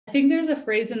think there's a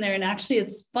phrase in there, and actually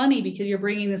it's funny because you're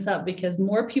bringing this up, because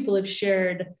more people have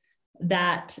shared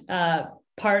that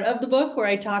part of the book where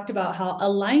I talked about how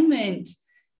alignment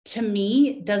to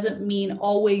me doesn't mean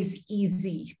always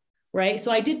easy, right?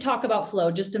 So I did talk about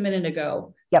flow just a minute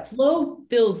ago. Yep. Flow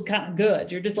feels kind of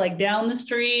good. You're just like down the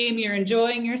stream, you're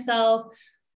enjoying yourself.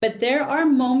 But there are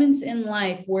moments in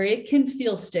life where it can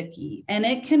feel sticky and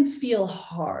it can feel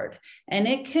hard and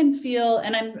it can feel,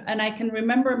 and I can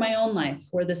remember my own life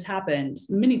where this happened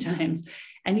many times,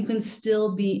 and you can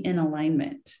still be in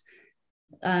alignment.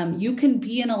 You can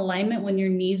be in alignment when your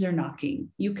knees are knocking.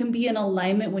 You can be in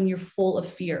alignment when you're full of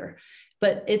fear,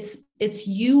 but it's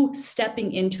you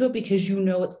stepping into it because you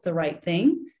know it's the right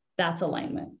thing. That's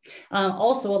alignment.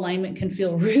 Also, alignment can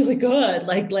feel really good.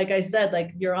 Like I said,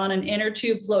 like you're on an inner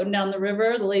tube floating down the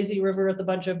river, the lazy river, with a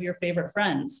bunch of your favorite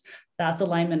friends. That's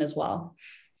alignment as well.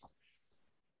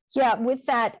 Yeah, with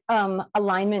that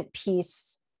alignment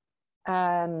piece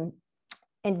and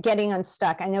getting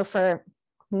unstuck, I know for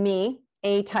me,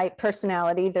 A-type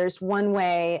personality, there's one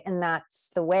way and that's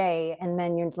the way. And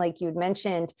then you're like you'd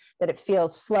mentioned that it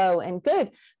feels flow and good,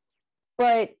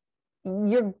 but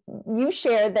you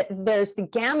share that there's the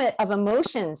gamut of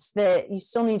emotions that you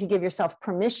still need to give yourself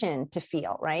permission to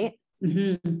feel, right?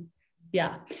 Mm-hmm.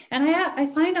 Yeah. And I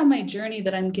find on my journey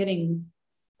that I'm getting,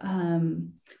 I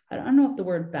don't know if the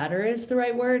word better is the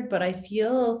right word, but I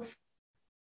feel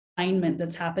alignment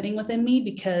that's happening within me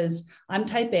because I'm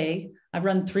type A. I've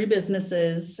run 3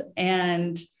 businesses,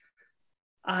 and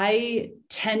I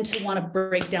tend to want to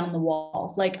break down the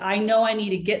wall. Like, I know I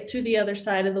need to get to the other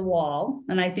side of the wall.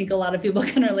 And I think a lot of people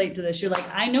can relate to this. You're like,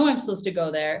 I know I'm supposed to go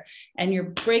there, and you're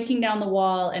breaking down the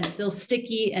wall, and it feels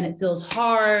sticky and it feels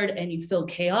hard and you feel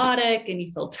chaotic and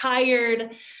you feel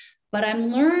tired. But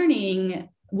I'm learning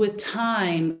with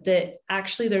time that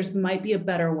actually might be a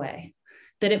better way.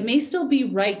 That it may still be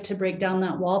right to break down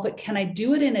that wall, but can I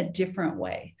do it in a different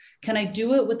way? Can I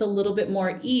do it with a little bit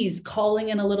more ease, calling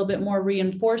in a little bit more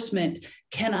reinforcement?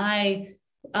 Can I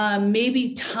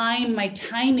maybe time my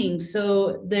timing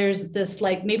so there's this,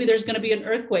 like, maybe there's going to be an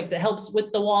earthquake that helps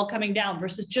with the wall coming down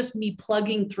versus just me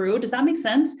plugging through? Does that make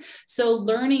sense? So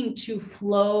learning to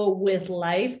flow with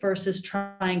life versus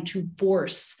trying to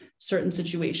force certain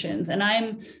situations. And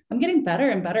I'm getting better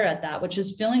and better at that, which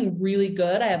is feeling really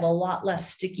good. I have a lot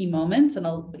less sticky moments. And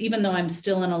even though I'm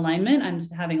still in alignment, I'm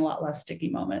having a lot less sticky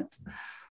moments.